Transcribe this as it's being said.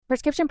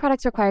Prescription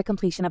products require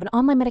completion of an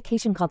online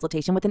medication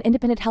consultation with an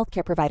independent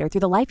healthcare provider through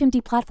the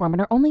LifeMD platform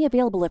and are only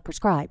available if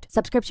prescribed.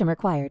 Subscription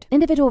required.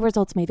 Individual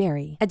results may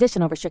vary.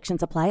 Additional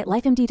restrictions apply at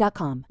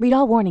lifemd.com. Read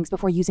all warnings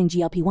before using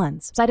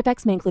GLP-1s. Side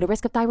effects may include a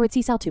risk of thyroid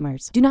C-cell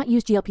tumors. Do not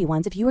use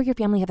GLP-1s if you or your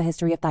family have a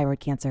history of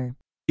thyroid cancer.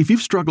 If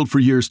you've struggled for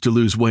years to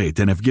lose weight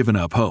and have given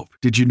up hope,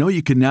 did you know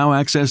you can now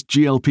access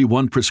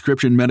GLP-1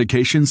 prescription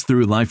medications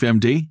through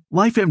LifeMD?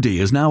 LifeMD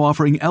is now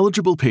offering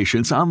eligible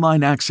patients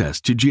online access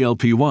to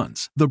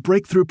GLP-1s, the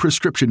breakthrough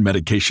prescription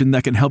medication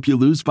that can help you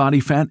lose body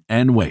fat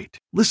and weight.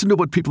 Listen to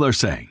what people are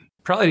saying.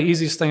 Probably the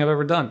easiest thing I've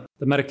ever done.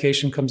 The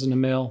medication comes in the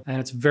mail and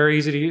it's very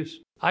easy to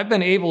use. I've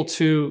been able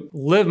to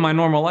live my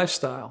normal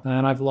lifestyle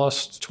and I've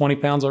lost 20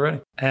 pounds already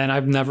and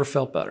I've never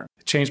felt better.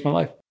 It changed my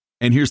life.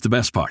 And here's the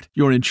best part.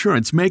 Your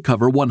insurance may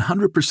cover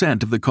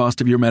 100% of the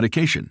cost of your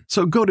medication.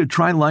 So go to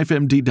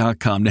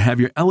trylifemd.com to have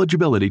your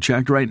eligibility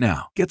checked right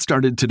now. Get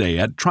started today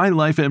at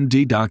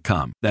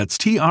trylifemd.com. That's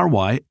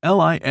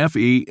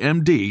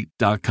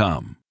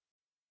trylifemd.com.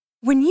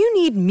 When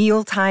you need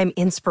mealtime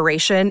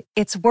inspiration,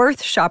 it's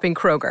worth shopping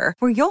Kroger,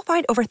 where you'll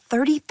find over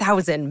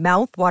 30,000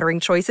 mouth-watering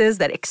choices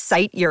that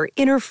excite your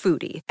inner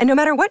foodie. And no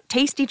matter what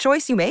tasty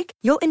choice you make,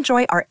 you'll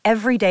enjoy our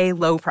everyday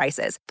low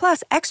prices,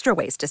 plus extra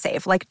ways to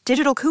save, like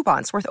digital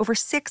coupons worth over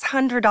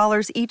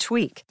 $600 each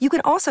week. You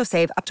can also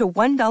save up to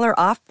 $1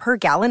 off per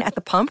gallon at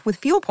the pump with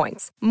fuel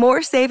points.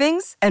 More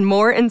savings and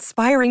more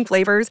inspiring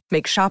flavors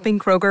make shopping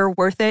Kroger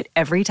worth it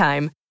every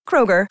time.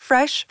 Kroger,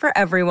 fresh for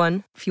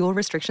everyone. Fuel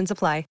restrictions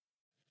apply.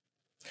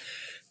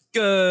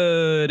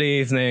 Good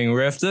evening,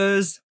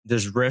 Rifters.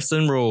 This is Rifts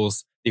and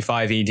Rules, the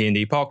 5e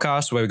D&D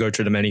podcast where we go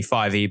through the many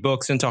 5e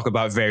books and talk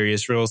about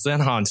various rules to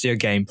enhance your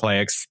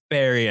gameplay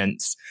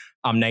experience.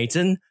 I'm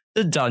Nathan,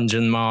 the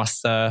Dungeon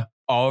Master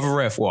of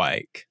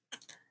Riftwake.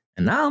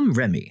 And I'm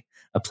Remy,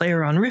 a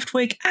player on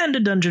Riftwake and a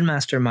Dungeon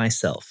Master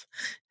myself.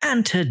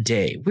 And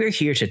today we're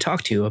here to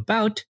talk to you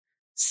about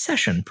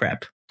session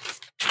prep.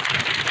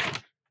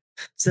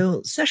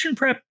 So session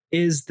prep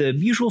is the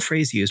usual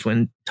phrase used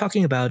when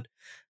talking about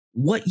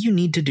what you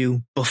need to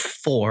do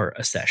before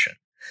a session.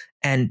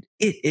 And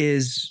it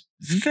is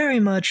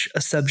very much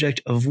a subject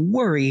of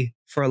worry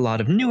for a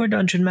lot of newer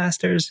dungeon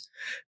masters,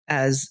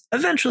 as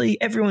eventually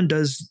everyone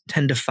does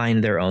tend to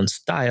find their own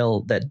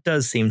style that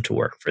does seem to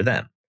work for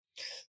them.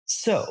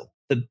 So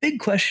the big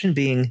question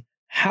being,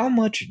 how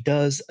much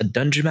does a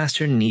dungeon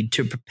master need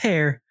to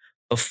prepare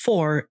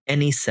before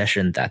any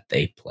session that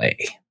they play?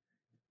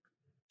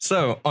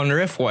 So on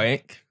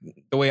Riftwake,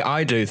 the way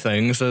I do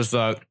things is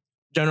that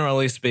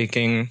generally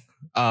speaking,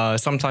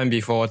 sometime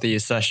before the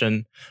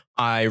session,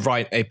 I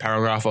write a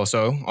paragraph or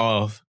so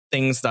of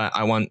things that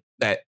I want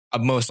that are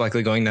most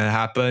likely going to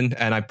happen,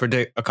 and I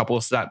predict a couple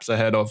of steps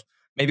ahead of,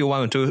 maybe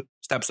 1 or 2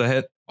 steps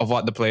ahead of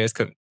what the players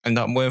could end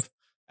up with,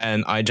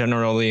 and I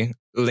generally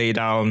lay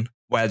down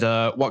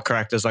what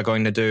characters are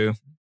going to do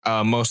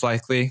most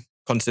likely,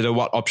 consider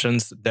what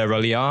options there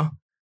really are,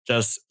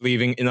 just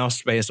leaving enough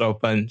space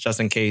open just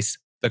in case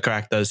the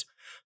characters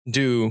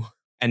do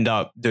end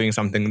up doing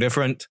something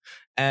different.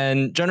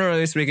 And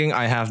generally speaking,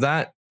 I have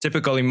that.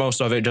 Typically, most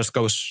of it just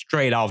goes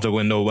straight out the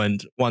window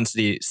once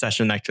the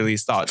session actually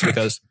starts,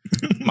 because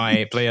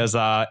my players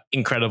are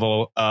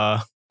incredible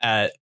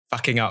at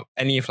fucking up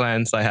any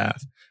plans I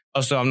have.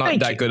 Also, I'm not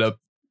that good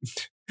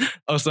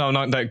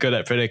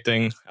at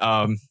predicting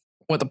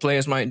what the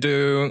players might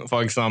do.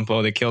 For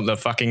example, they killed the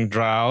fucking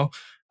drow.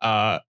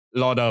 Lot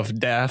of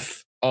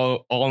death.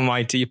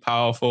 Almighty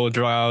powerful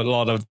drow.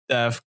 Lot of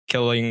death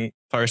killing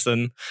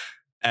person.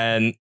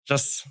 And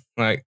just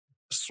like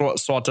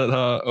swatted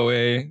her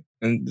away.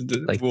 And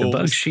like wolves. The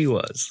bug she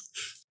was.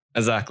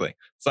 Exactly.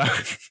 So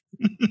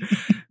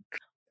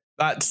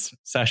that's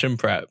session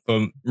prep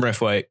for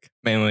Riftwake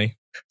mainly.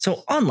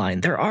 So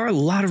online, there are a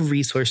lot of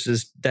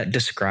resources that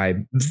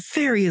describe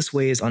various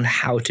ways on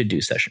how to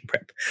do session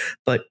prep.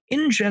 But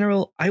in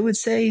general, I would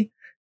say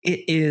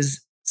it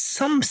is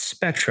some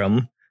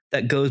spectrum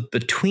that goes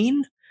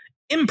between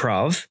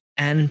improv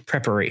and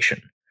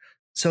preparation.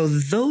 So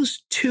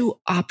those two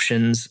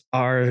options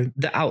are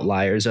the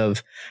outliers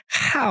of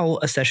how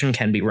a session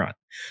can be run.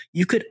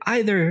 You could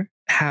either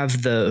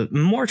have the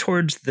more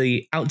towards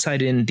the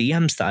outside-in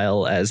DM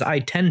style, as I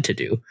tend to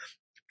do,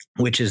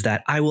 which is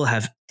that I will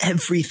have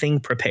everything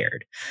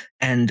prepared.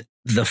 And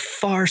the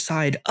far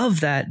side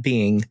of that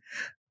being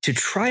to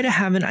try to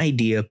have an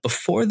idea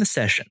before the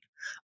session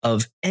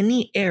of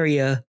any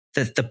area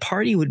that the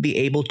party would be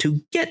able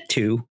to get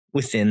to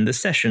within the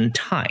session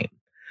time.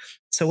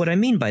 So what I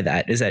mean by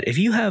that is that if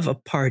you have a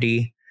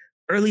party,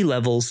 early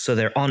levels, so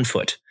they're on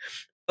foot,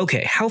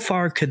 okay, how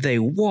far could they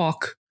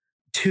walk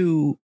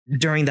to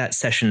during that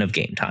session of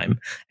game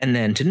time? And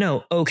then to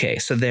know, okay,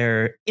 so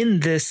they're in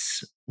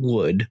this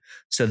wood,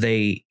 so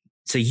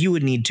you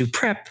would need to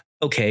prep,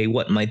 okay,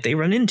 what might they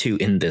run into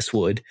in this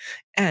wood?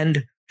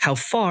 And how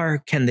far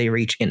can they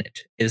reach in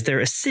it? Is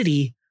there a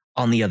city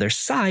on the other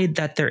side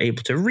that they're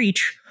able to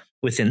reach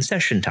within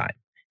session time?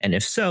 And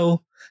if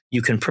so,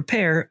 you can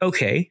prepare,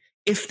 okay,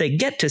 if they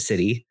get to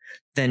city,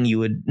 then you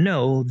would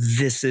know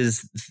this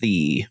is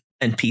the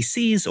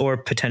NPCs or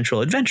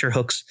potential adventure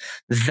hooks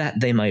that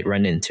they might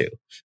run into.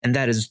 And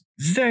that is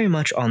very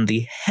much on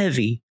the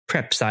heavy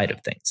prep side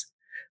of things.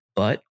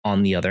 But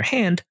on the other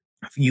hand,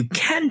 you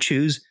can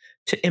choose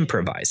to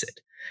improvise it.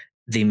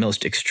 The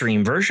most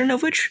extreme version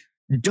of which,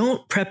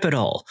 don't prep at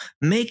all.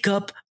 Make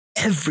up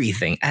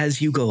everything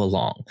as you go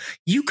along.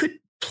 You could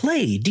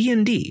play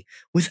D&D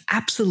with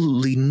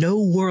absolutely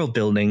no world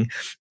building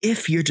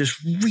if you're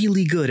just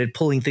really good at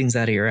pulling things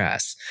out of your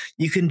ass.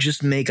 You can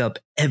just make up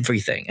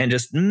everything and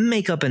just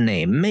make up a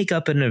name, make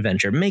up an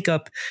adventure, make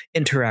up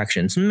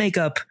interactions, make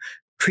up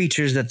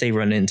creatures that they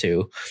run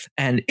into.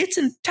 And it's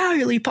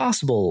entirely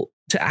possible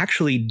to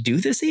actually do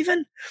this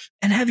even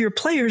and have your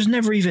players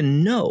never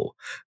even know.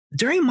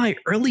 During my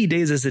early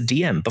days as a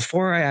DM,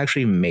 before I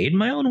actually made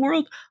my own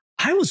world,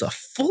 I was a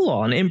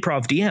full-on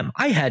improv DM.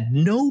 I had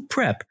no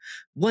prep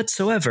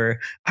whatsoever.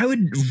 I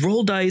would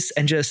roll dice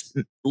and just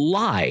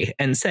lie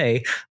and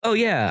say, oh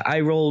yeah,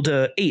 I rolled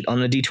 8 on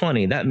the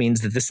d20. That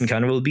means that this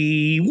encounter will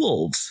be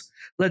wolves.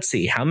 Let's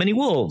see, how many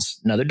wolves?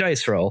 Another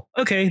dice roll.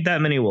 Okay,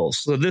 that many wolves.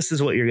 So this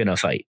is what you're going to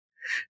fight.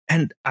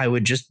 And I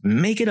would just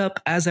make it up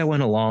as I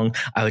went along.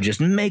 I would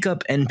just make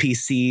up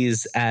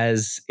NPCs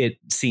as it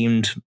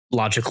seemed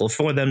logical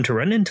for them to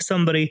run into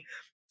somebody.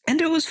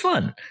 And it was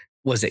fun.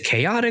 Was it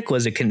chaotic?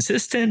 Was it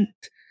consistent?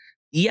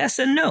 Yes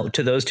and no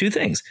to those two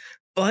things.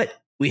 But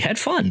we had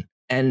fun.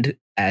 And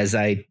as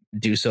I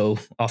do so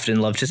often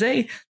love to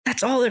say,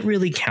 that's all that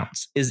really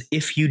counts, is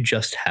if you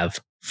just have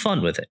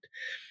fun with it.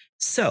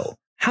 So,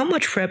 how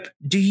much prep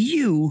do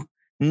you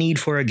need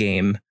for a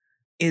game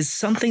is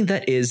something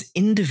that is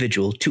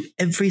individual to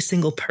every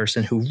single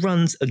person who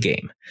runs a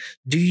game.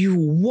 Do you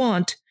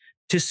want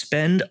to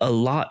spend a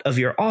lot of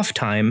your off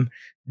time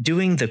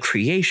doing the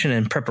creation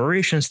and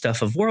preparation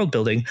stuff of world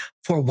building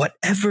for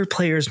whatever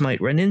players might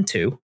run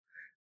into?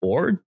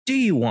 Or do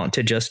you want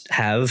to just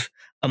have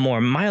a more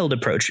mild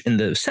approach in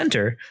the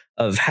center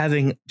of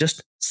having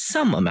just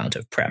some amount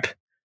of prep?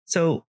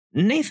 So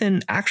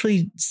Nathan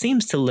actually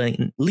seems to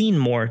lean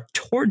more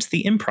towards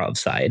the improv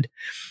side,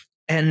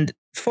 and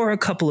for a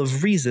couple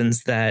of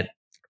reasons that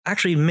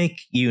actually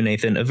make you,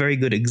 Nathan, a very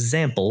good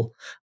example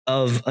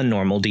of a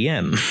normal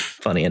DM,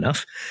 funny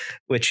enough,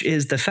 which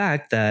is the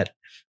fact that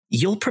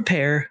you'll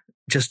prepare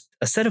just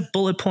a set of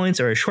bullet points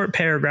or a short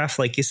paragraph,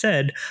 like you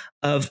said,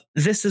 of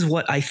this is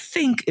what I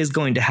think is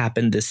going to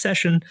happen this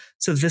session.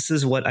 So this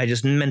is what I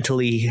just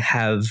mentally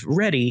have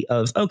ready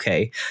of,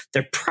 okay,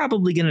 they're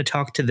probably going to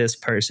talk to this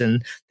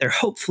person. They're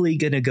hopefully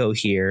going to go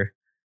here.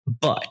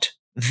 But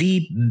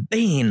the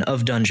bane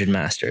of Dungeon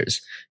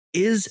Masters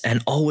is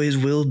and always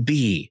will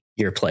be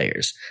your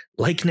players.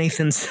 Like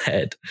Nathan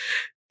said,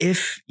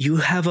 if you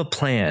have a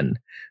plan,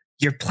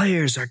 your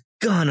players are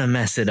gonna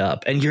mess it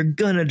up and you're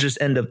gonna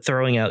just end up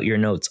throwing out your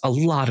notes a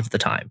lot of the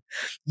time.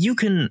 You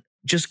can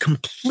just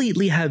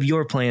completely have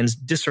your plans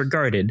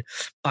disregarded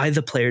by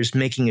the players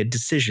making a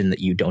decision that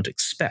you don't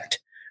expect.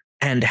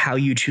 And how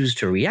you choose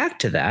to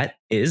react to that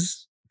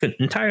is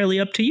entirely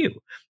up to you.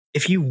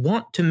 If you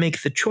want to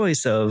make the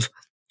choice of,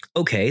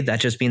 okay,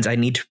 that just means I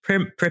need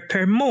to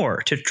prepare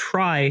more to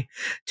try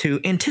to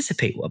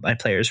anticipate what my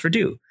players will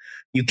do,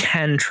 you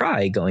can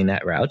try going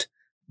that route.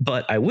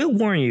 But I will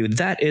warn you,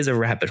 that is a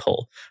rabbit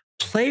hole.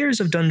 Players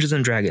of Dungeons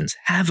 & Dragons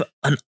have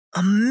an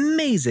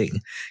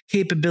amazing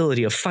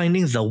capability of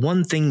finding the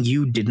one thing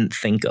you didn't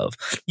think of.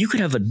 You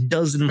could have a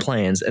dozen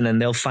plans and then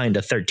they'll find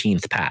a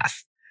 13th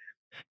path.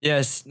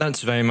 Yes,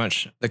 that's very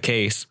much the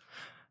case.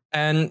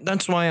 And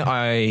that's why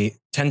I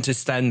tend to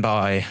stand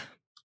by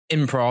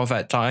improv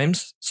at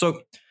times.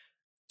 So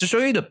to show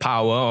you the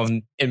power of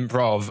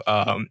improv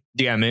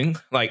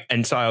DMing, like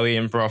entirely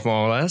improv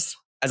more or less,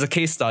 as a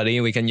case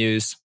study, we can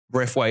use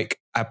Riftwake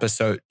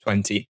episode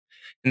 20.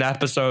 In the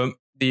episode,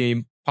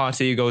 the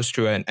party goes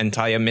through an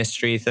entire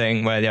mystery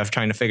thing where they're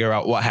trying to figure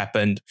out what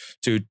happened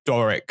to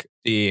Doric,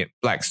 the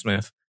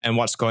blacksmith, and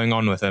what's going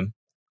on with him.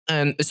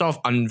 And it sort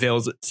of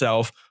unveils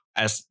itself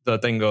as the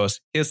thing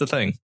goes. Here's the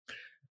thing.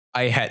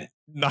 I had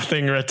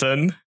nothing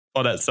written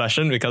for that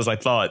session because I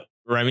thought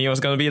Remy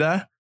was going to be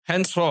there.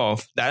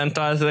 Henceforth, that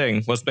entire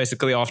thing was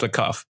basically off the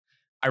cuff.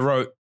 I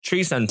wrote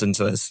 3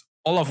 sentences,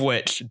 all of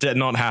which did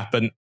not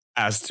happen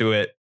as to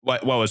it,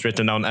 what was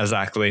written down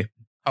exactly.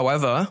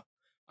 However,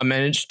 I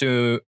managed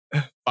to,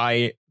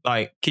 by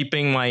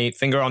keeping my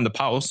finger on the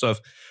pulse of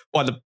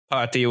what the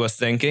party was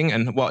thinking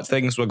and what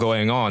things were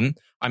going on,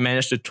 I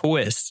managed to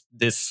twist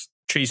this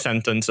 3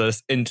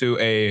 sentences into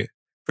a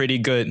pretty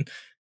good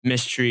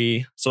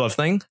mystery sort of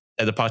thing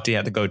that the party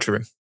had to go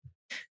through.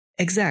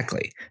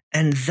 Exactly.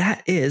 And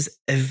that is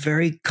a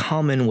very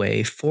common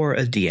way for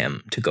a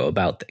DM to go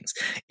about things.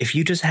 If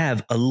you just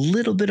have a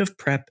little bit of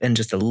prep and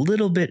just a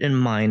little bit in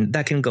mind,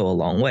 that can go a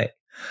long way.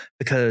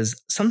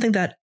 Because something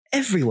that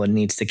everyone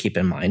needs to keep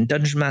in mind,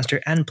 Dungeon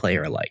Master and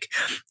player alike,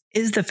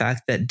 is the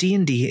fact that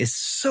D&D is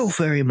so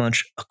very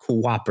much a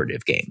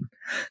cooperative game.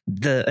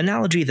 The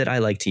analogy that I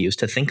like to use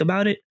to think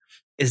about it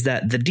is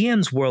that the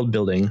DM's world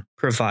building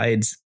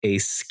provides a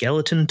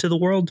skeleton to the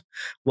world,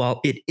 while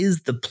it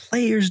is the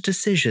player's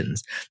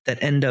decisions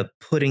that end up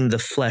putting the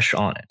flesh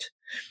on it.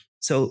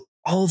 So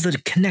all the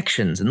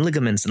connections and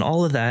ligaments and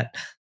all of that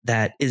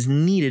is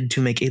needed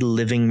to make a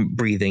living,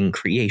 breathing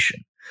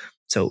creation.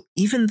 So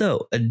even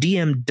though a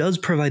DM does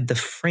provide the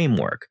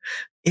framework,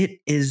 it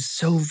is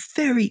so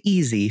very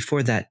easy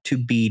for that to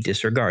be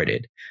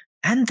disregarded.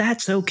 And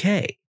that's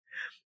okay.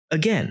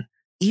 Again,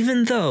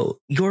 even though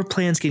your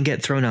plans can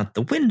get thrown out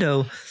the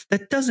window,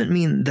 that doesn't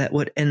mean that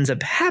what ends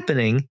up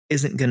happening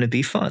isn't going to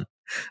be fun.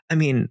 I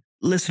mean,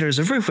 listeners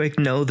of Riftwake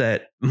know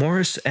that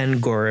Morris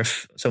and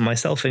Gorif, so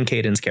myself and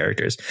Caden's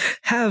characters,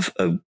 have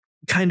a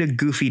kind of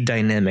goofy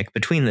dynamic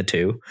between the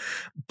two,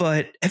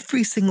 but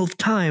every single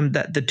time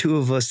that the two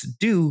of us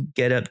do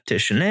get up to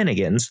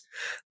shenanigans,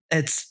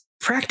 it's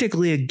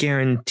practically a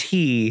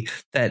guarantee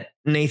that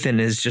Nathan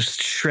is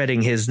just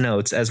shredding his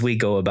notes as we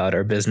go about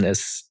our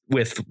business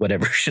with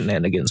whatever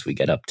shenanigans we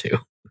get up to.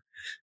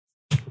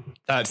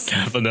 That's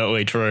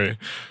definitely true.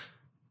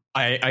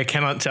 I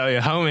cannot tell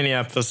you how many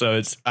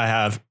episodes I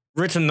have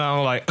written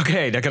down, like,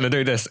 okay, they're going to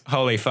do this.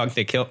 Holy fuck,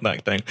 they killed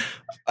that thing.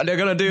 They're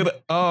going to do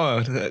that. Oh,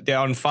 they're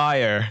on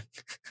fire.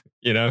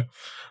 You know?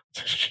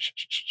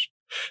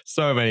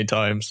 So many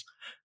times.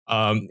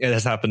 It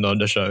has happened on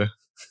the show.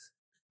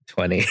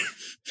 20.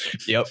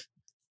 Yep.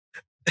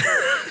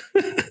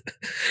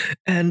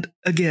 And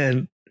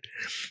again,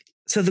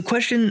 so the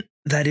question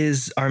that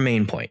is our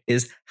main point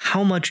is,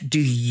 how much do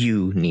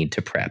you need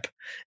to prep?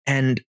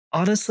 And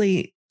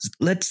honestly,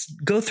 let's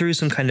go through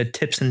some kind of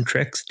tips and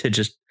tricks to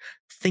just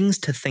things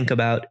to think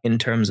about in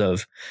terms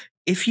of,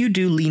 if you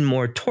do lean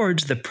more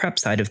towards the prep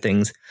side of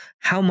things,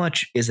 how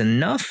much is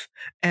enough?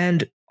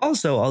 And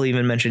also, I'll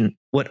even mention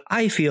what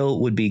I feel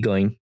would be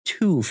going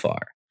too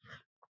far.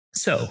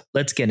 So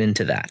let's get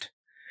into that.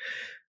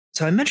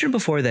 So I mentioned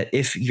before that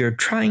if you're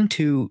trying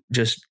to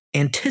just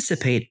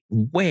anticipate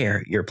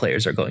where your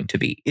players are going to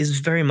be is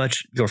very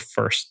much your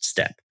first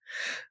step.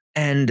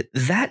 And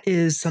that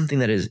is something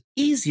that is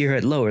easier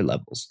at lower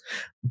levels.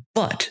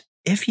 But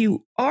if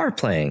you are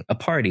playing a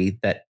party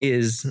that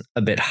is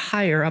a bit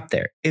higher up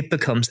there, it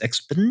becomes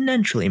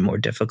exponentially more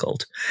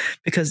difficult.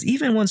 Because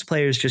even once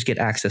players just get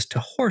access to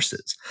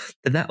horses,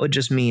 then that would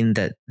just mean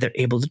that they're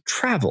able to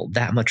travel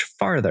that much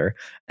farther,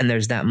 and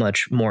there's that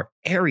much more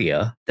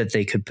area that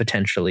they could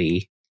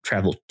potentially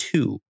travel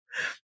to.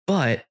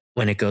 But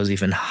when it goes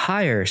even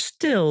higher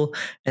still,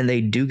 and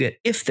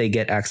if they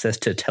get access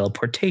to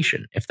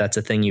teleportation, if that's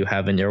a thing you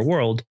have in your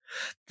world,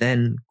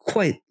 then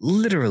quite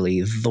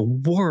literally the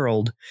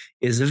world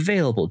is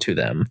available to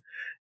them.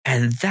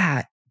 And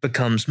that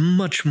becomes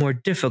much more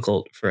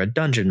difficult for a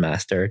dungeon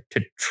master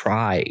to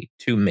try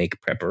to make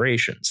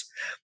preparations.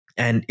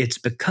 And it's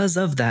because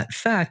of that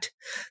fact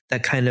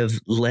that kind of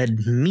led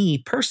me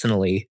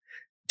personally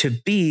to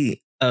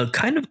be a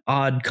kind of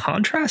odd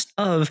contrast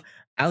of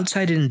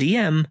outside in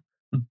DM,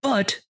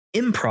 but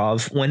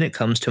improv when it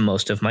comes to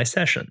most of my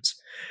sessions.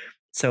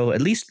 So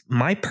at least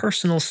my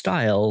personal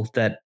style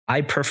that I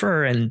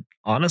prefer and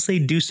honestly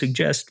do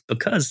suggest,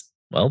 because,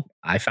 well,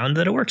 I found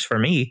that it works for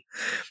me,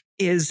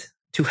 is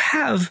to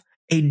have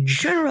a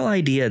general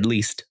idea at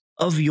least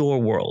of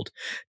your world,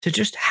 to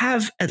just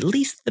have at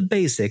least the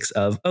basics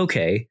of,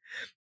 okay,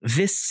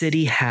 this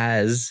city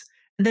has,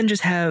 and then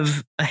just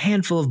have a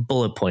handful of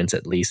bullet points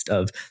at least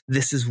of,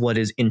 this is what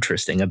is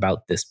interesting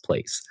about this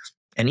place.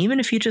 And even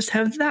if you just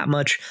have that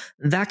much,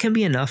 that can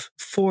be enough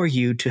for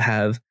you to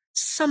have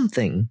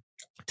something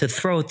to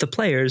throw at the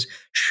players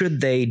should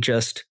they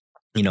just,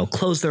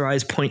 close their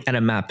eyes, point at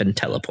a map, and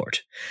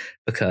teleport.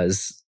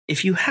 Because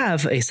if you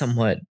have a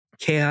somewhat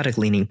chaotic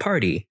leaning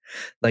party,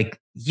 like,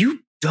 you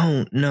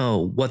don't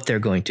know what they're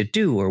going to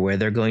do or where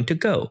they're going to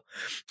go.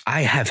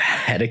 I have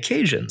had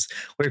occasions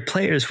where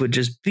players would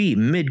just be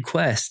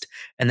mid-quest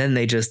and then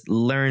they just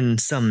learn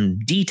some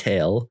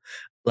detail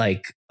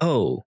like,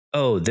 oh,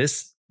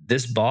 this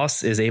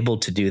boss is able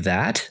to do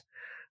that.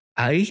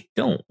 I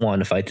don't want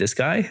to fight this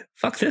guy.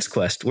 Fuck this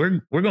quest.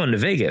 We're going to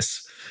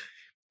Vegas.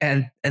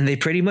 And they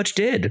pretty much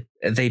did.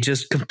 They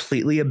just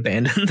completely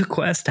abandoned the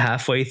quest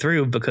halfway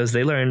through because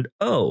they learned,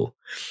 oh,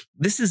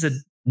 this is a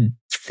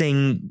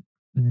thing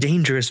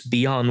dangerous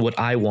beyond what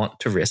I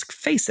want to risk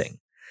facing.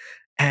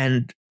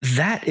 And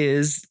that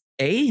is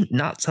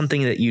not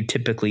something that you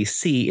typically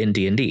see in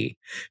D&D,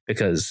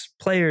 because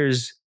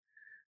players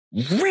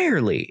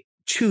rarely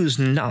choose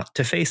not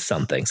to face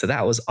something. So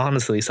that was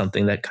honestly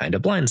something that kind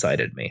of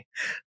blindsided me.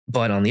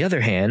 But on the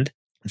other hand,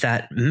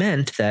 that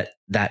meant that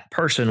that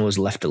person was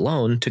left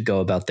alone to go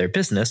about their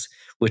business,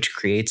 which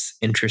creates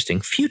interesting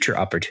future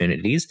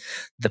opportunities.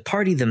 The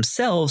party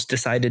themselves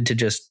decided to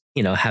just,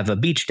 have a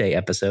beach day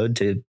episode,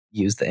 to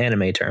use the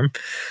anime term.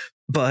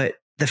 But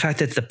the fact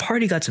that the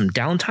party got some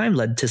downtime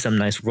led to some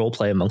nice role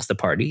play amongst the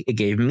party. It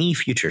gave me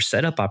future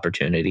setup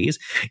opportunities.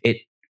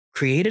 It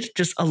created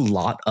just a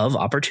lot of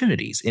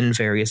opportunities in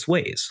various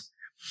ways.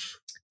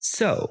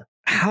 So,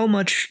 how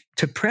much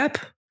to prep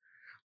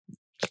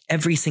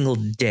every single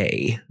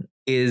day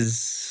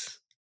is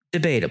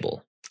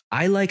debatable.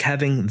 I like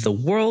having the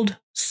world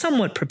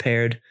somewhat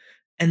prepared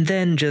and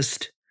then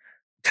just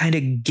kind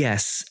of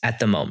guess at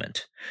the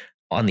moment.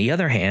 On the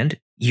other hand,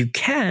 you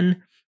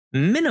can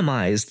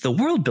minimize the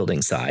world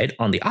building side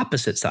on the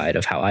opposite side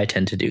of how I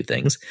tend to do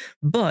things,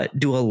 but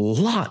do a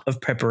lot of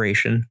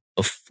preparation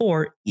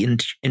before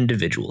each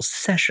individual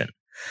session.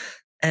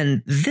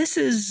 And this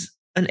is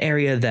an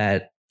area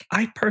that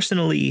I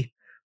personally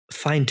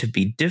find to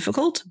be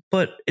difficult,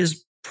 but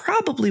is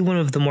probably one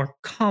of the more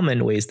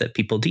common ways that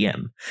people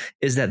DM,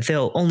 is that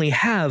they'll only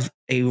have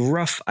a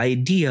rough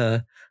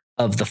idea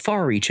of the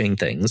far-reaching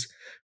things,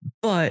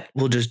 but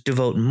will just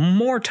devote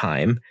more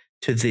time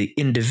to the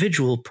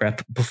individual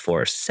prep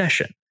before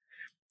session.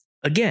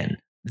 Again,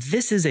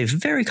 this is a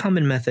very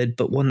common method,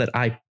 but one that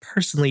I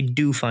personally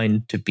do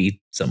find to be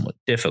somewhat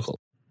difficult.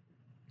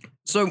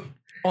 So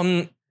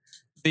on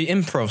the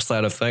improv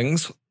side of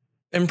things,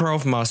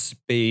 improv must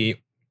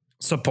be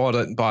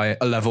supported by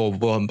a level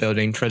of world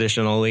building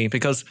traditionally,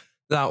 because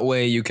that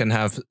way you can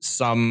have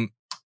some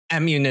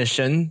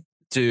ammunition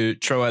to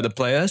throw at the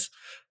players.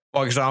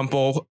 For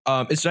example,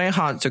 it's very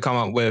hard to come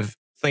up with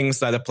things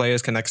that the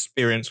players can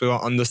experience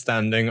without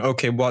understanding,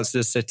 okay, what's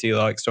this city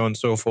like, so on and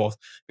so forth.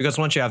 Because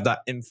once you have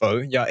that info,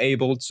 you're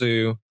able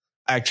to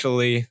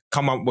actually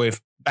come up with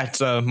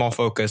better, more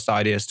focused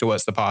ideas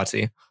towards the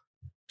party.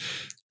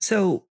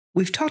 So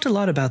we've talked a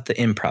lot about the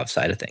improv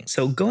side of things.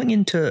 So going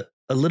into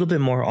a little bit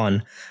more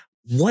on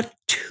what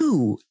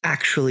to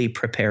actually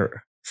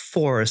prepare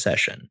for a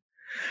session.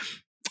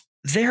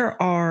 There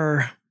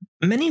are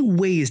many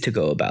ways to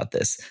go about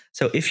this.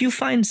 So if you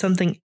find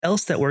something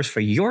else that works for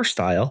your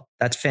style,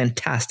 that's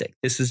fantastic.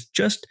 This is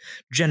just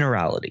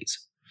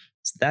generalities.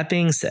 So that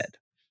being said,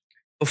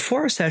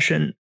 before a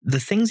session, the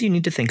things you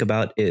need to think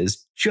about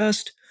is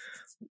just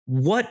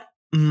what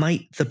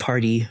might the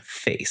party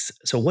face?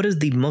 So what is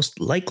the most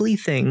likely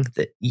thing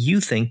that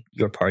you think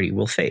your party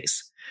will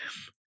face?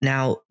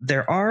 Now,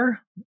 there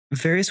are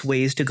various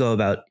ways to go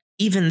about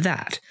even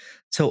that.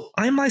 So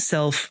I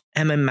myself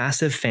am a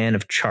massive fan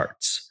of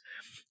charts.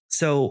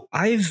 So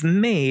I've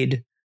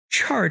made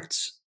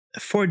charts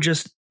for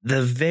just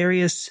the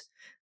various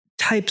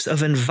types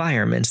of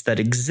environments that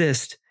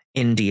exist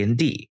in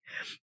D&D.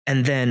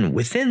 And then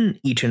within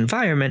each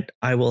environment,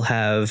 I will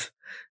have,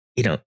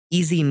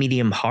 easy,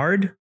 medium,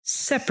 hard,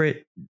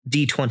 separate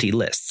D20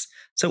 lists.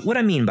 So what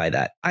I mean by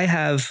that, I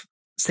have,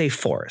 say,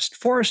 forest.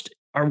 Forest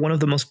are one of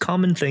the most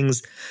common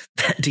things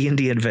that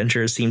D&D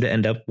adventurers seem to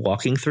end up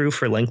walking through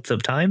for lengths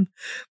of time.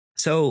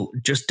 So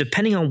just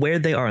depending on where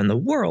they are in the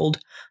world,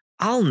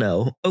 I'll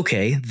know,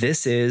 okay,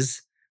 this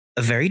is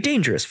a very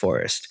dangerous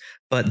forest,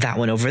 but that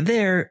one over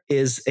there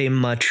is a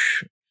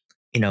much,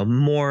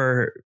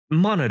 more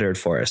monitored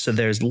forest. So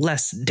there's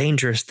less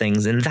dangerous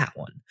things in that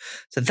one.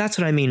 So that's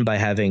what I mean by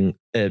having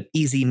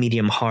easy,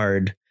 medium,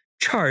 hard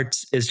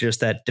charts, is just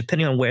that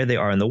depending on where they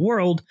are in the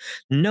world,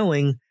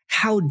 knowing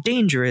how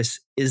dangerous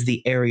is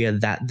the area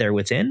that they're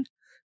within.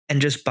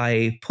 And just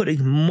by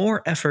putting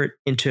more effort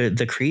into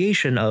the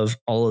creation of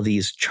all of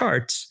these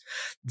charts,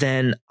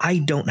 then I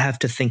don't have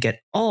to think at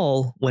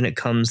all when it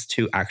comes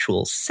to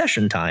actual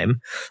session time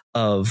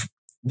of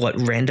what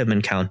random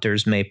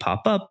encounters may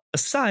pop up,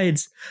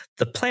 besides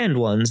the planned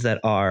ones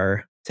that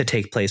are to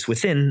take place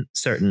within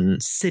certain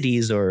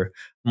cities or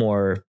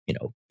more,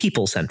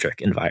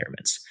 people-centric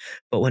environments.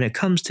 But when it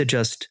comes to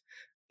just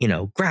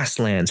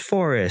grasslands,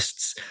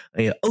 forests,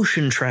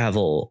 ocean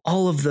travel,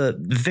 all of the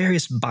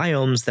various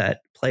biomes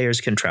that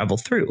players can travel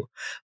through,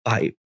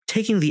 by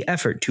taking the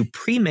effort to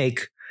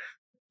pre-make,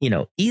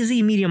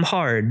 easy, medium,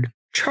 hard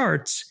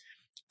charts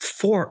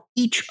for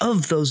each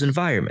of those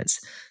environments.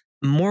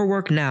 More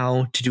work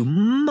now to do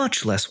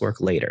much less work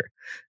later.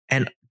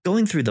 And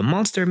going through the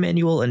monster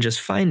manual and just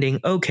finding,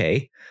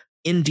 okay,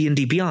 in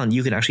D&D Beyond,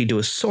 you can actually do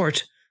a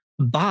sort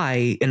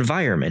by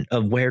environment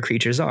of where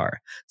creatures are.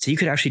 So you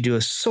could actually do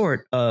a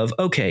sort of,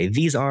 okay,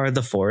 these are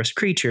the forest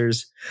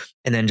creatures,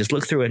 and then just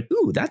look through it.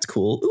 Ooh, that's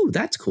cool. Ooh,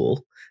 that's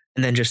cool.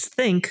 And then just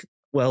think,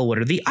 well, what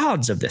are the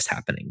odds of this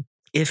happening?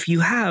 If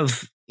you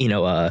have,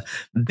 a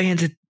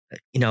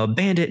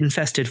bandit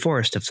infested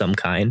forest of some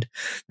kind,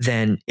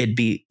 then it'd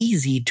be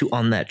easy to,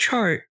 on that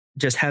chart,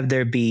 just have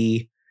there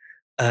be,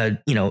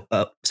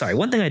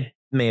 one thing I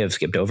may have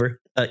skipped over.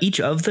 Each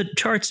of the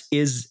charts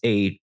is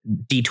a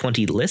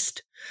D20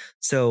 list.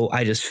 So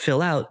I just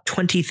fill out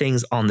 20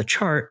 things on the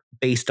chart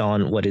based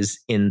on what is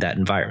in that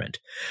environment.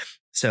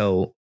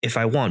 So if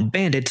I want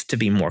bandits to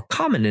be more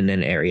common in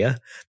an area,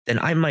 then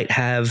I might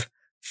have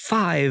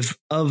 5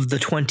 of the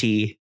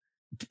 20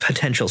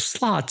 potential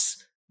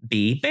slots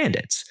be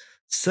bandits.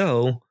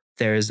 So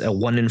there's a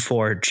 1 in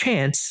 4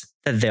 chance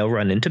that they'll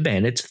run into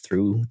bandits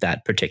through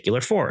that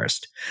particular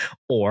forest.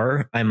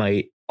 Or I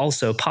might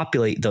also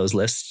populate those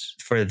lists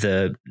for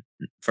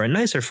a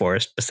nicer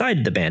forest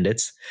beside the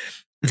bandits,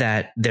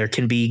 that there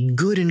can be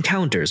good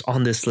encounters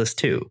on this list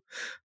too.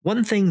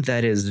 One thing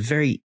that is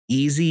very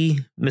easy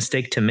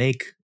mistake to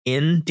make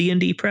in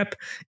D&D prep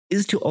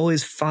is to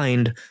always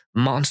find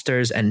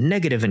monsters and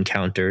negative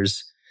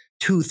encounters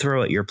to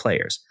throw at your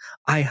players.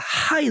 I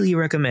highly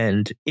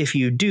recommend, if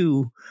you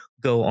do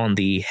go on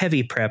the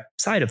heavy prep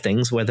side of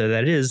things, whether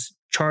that is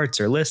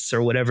charts or lists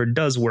or whatever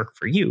does work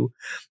for you,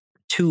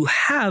 to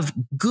have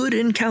good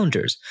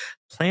encounters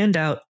planned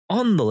out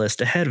on the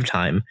list ahead of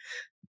time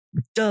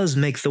does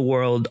make the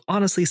world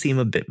honestly seem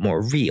a bit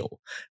more real.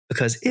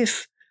 Because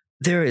if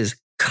there is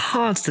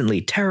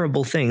constantly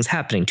terrible things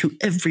happening to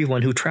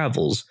everyone who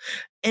travels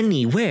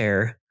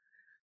anywhere,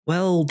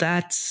 well,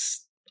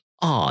 that's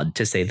odd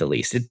to say the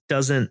least. It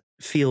doesn't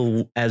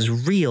feel as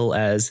real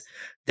as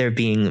there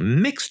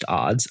being mixed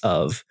odds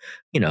of,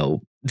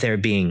 there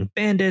being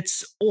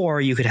bandits, or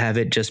you could have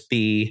it just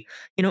be,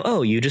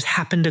 you just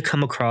happen to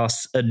come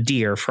across a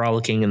deer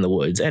frolicking in the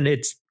woods and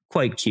it's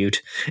quite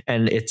cute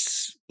and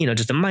it's,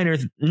 just a minor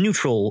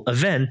neutral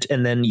event,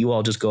 and then you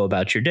all just go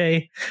about your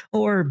day.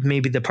 Or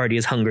maybe the party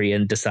is hungry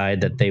and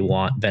decide that they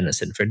want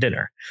venison for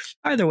dinner.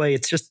 Either way,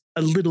 it's just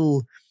a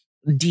little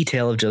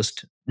detail of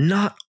just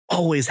not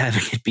always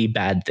having it be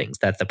bad things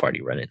that the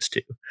party run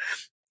into.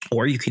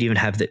 Or you could even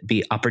have that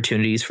be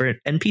opportunities for an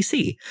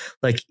NPC.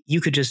 Like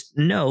you could just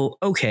know,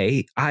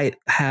 okay, I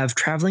have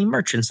traveling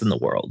merchants in the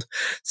world.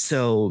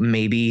 So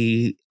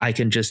maybe I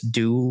can just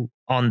do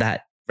on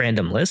that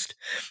random list,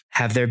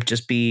 have there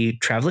just be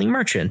traveling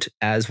merchant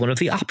as one of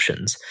the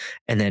options.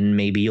 And then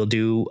maybe you'll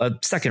do a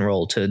second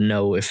roll to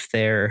know if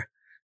they're,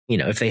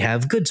 if they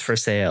have goods for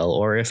sale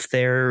or if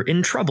they're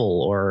in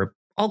trouble or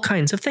all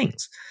kinds of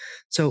things.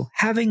 So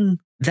having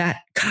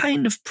that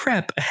kind of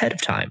prep ahead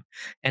of time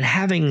and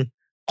having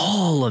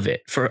all of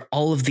it for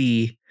all of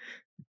the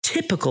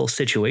typical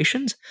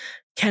situations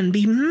can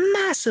be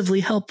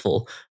massively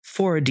helpful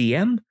for a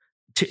DM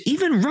to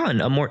even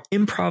run a more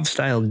improv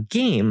style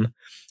game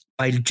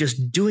by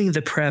just doing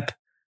the prep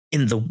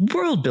in the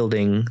world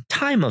building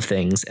time of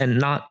things and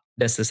not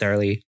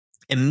necessarily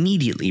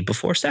immediately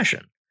before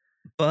session.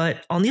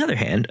 But on the other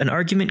hand, an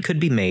argument could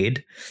be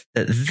made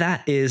that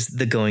that is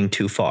the going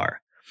too far.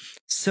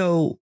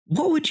 So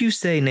what would you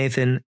say,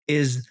 Nathan,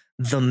 is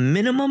the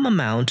minimum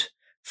amount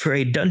for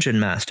a dungeon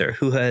master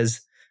who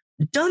has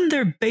done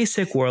their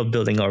basic world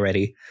building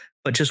already,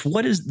 but just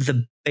what is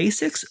the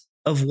basics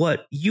of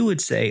what you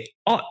would say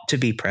ought to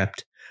be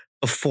prepped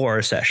before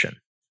a session?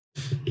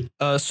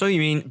 So you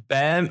mean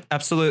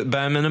absolute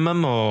bare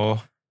minimum,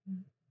 or?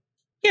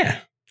 Yeah.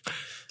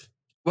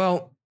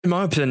 Well, in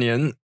my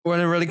opinion, when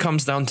it really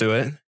comes down to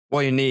it,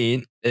 what you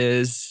need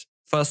is,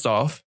 first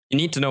off, you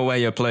need to know where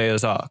your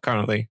players are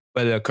currently,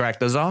 where their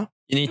characters are.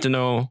 You need to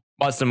know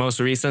what's the most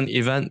recent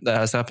event that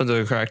has happened to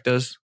the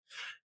characters.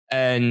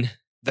 And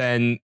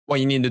then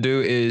what you need to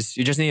do is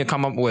you just need to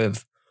come up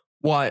with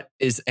what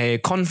is a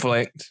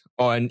conflict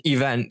or an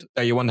event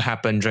that you want to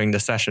happen during the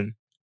session.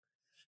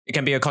 It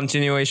can be a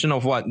continuation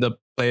of what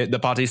the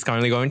party is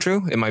currently going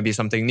through. It might be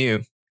something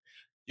new.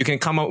 You can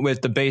come up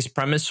with the base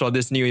premise for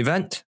this new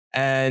event,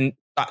 and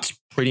that's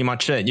pretty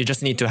much it. You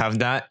just need to have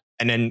that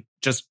and then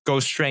just go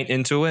straight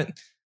into it.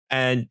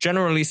 And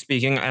generally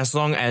speaking, as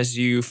long as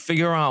you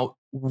figure out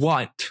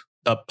what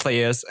the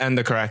players and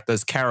the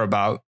characters care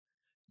about,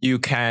 you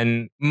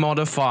can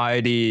modify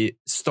the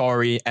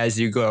story as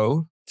you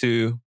go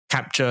to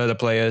capture the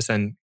players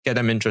and get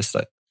them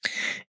interested.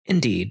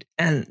 Indeed.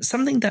 And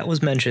something that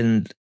was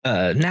mentioned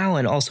now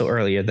and also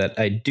earlier that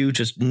I do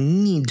just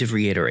need to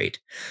reiterate.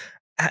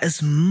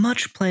 As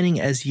much planning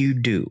as you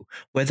do,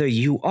 whether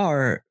you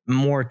are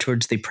more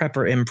towards the prep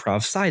or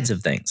improv sides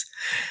of things,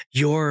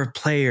 your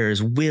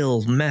players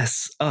will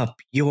mess up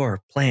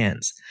your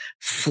plans.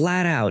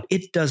 Flat out,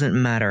 it doesn't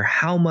matter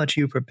how much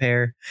you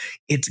prepare,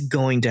 it's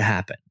going to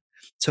happen.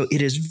 So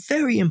it is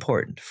very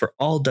important for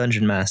all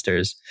dungeon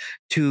masters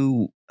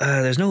to,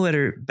 there's no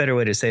better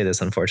way to say this,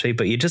 unfortunately,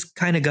 but you just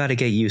kind of got to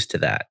get used to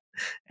that.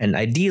 And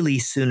ideally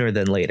sooner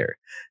than later.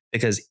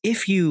 Because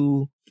if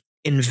you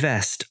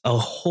invest a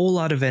whole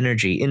lot of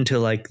energy into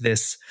like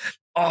this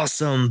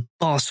awesome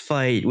boss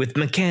fight with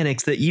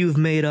mechanics that you've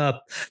made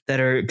up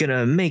that are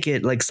gonna make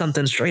it like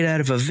something straight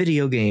out of a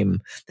video game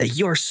that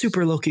you're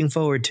super looking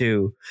forward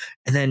to,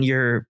 and then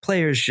your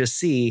players just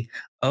see,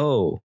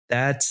 oh,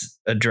 that's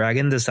a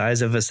dragon the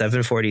size of a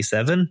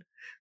 747,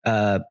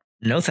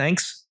 no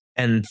thanks,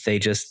 and they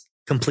just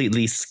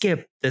completely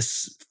skip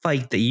this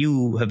fight that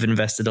you have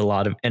invested a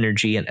lot of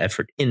energy and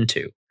effort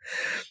into.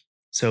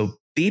 So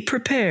be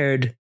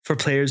prepared for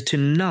players to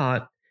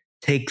not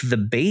take the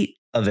bait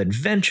of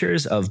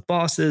adventures, of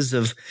bosses,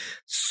 of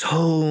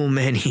so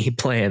many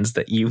plans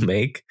that you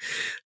make.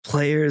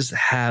 Players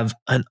have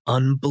an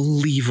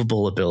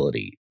unbelievable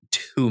ability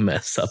to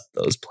mess up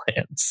those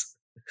plans.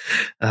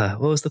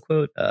 What was the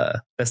quote?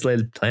 Best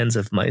laid plans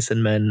of mice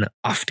and men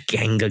oft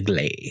gang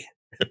agley,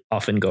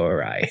 often go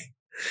awry.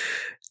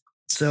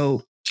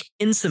 So,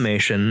 in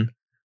summation,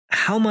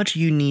 how much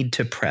you need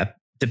to prep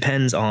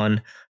depends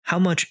on how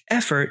much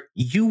effort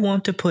you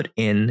want to put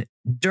in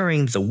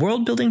during the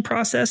world building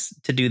process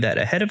to do that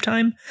ahead of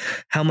time,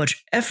 how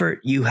much effort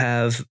you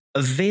have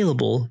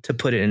available to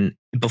put in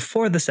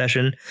before the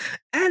session,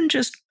 and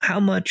just how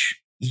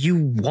much you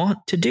want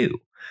to do.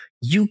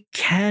 You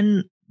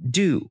can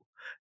do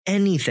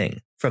anything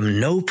from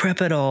no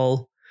prep at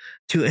all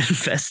to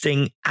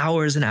investing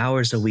hours and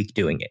hours a week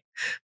doing it.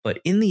 But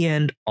in the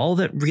end, all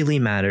that really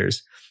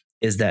matters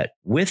is that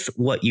with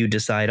what you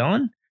decide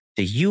on,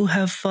 Do you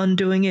have fun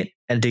doing it?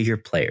 And do your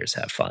players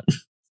have fun?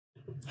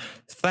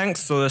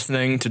 Thanks for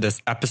listening to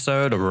this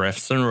episode of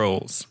Riffs and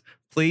Rules.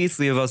 Please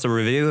leave us a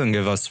review and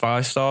give us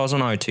 5 stars on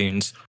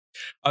iTunes.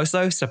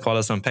 Also, support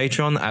us on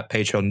Patreon at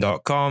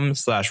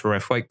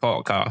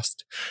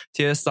patreon.com/riffwakepodcast.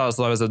 Tiers start as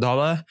low as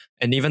 $1,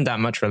 and even that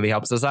much really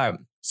helps us out.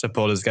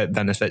 Supporters get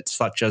benefits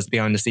such as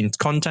behind-the-scenes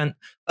content,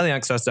 early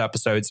access to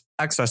episodes,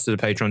 access to the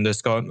Patreon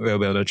Discord, where we'll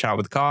be able to chat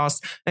with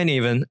cast, and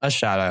even a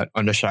shout-out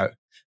on the show.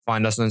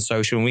 Find us on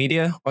social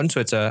media, on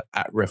Twitter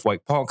at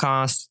Riffwake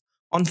Podcast,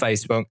 on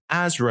Facebook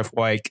as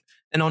Riffwake,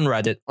 and on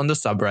Reddit on the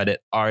subreddit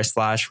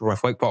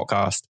r/Riffwake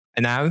Podcast.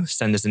 And now,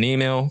 send us an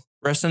email,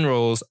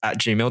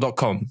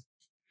 riffsandrules@gmail.com.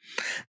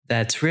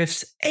 That's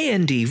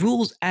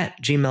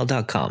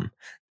riffsandrules@gmail.com.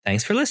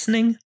 Thanks for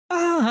listening.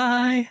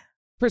 Bye.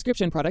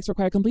 Prescription products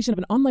require completion of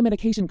an online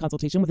medication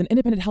consultation with an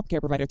independent healthcare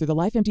provider through the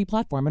LifeMD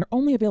platform and are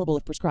only available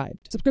if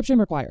prescribed. Subscription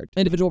required.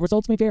 Individual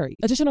results may vary.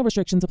 Additional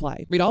restrictions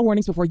apply. Read all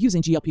warnings before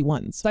using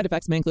GLP-1s. Side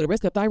effects may include a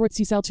risk of thyroid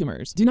C-cell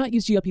tumors. Do not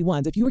use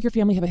GLP-1s if you or your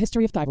family have a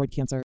history of thyroid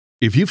cancer.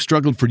 If you've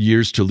struggled for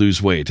years to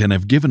lose weight and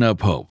have given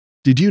up hope,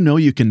 did you know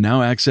you can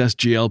now access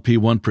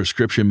GLP-1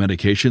 prescription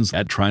medications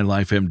at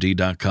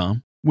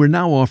TryLifeMD.com? We're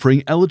now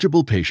offering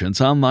eligible patients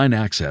online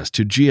access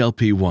to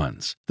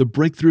GLP-1s, the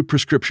breakthrough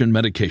prescription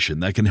medication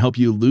that can help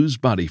you lose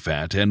body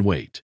fat and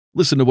weight.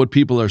 Listen to what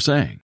people are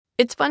saying.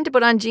 It's fun to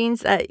put on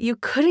jeans that you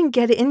couldn't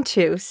get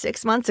into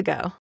 6 months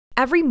ago.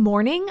 Every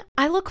morning,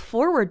 I look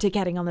forward to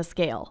getting on the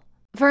scale.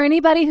 For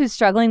anybody who's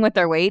struggling with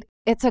their weight,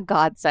 it's a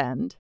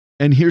godsend.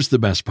 And here's the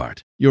best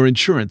part. Your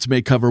insurance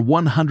may cover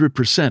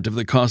 100% of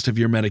the cost of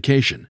your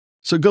medication.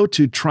 So go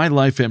to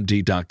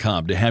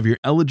TryLifeMD.com to have your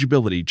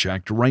eligibility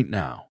checked right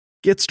now.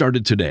 Get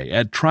started today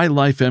at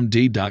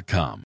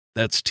TryLifeMD.com.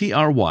 That's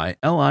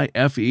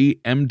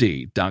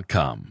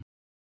TryLifeMD.com.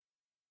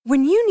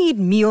 When you need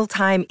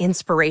mealtime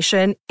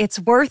inspiration, it's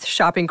worth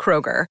shopping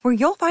Kroger, where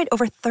you'll find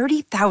over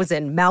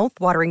 30,000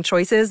 mouth-watering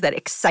choices that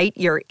excite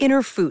your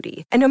inner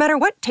foodie. And no matter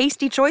what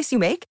tasty choice you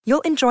make,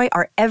 you'll enjoy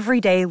our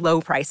everyday low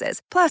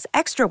prices, plus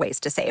extra ways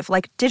to save,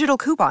 like digital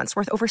coupons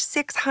worth over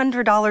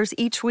 $600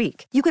 each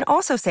week. You can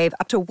also save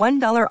up to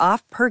 $1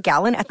 off per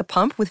gallon at the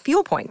pump with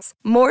fuel points.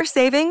 More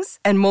savings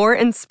and more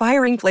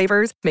inspiring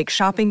flavors make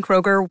shopping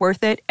Kroger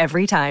worth it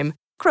every time.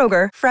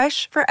 Kroger,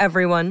 fresh for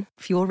everyone.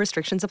 Fuel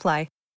restrictions apply.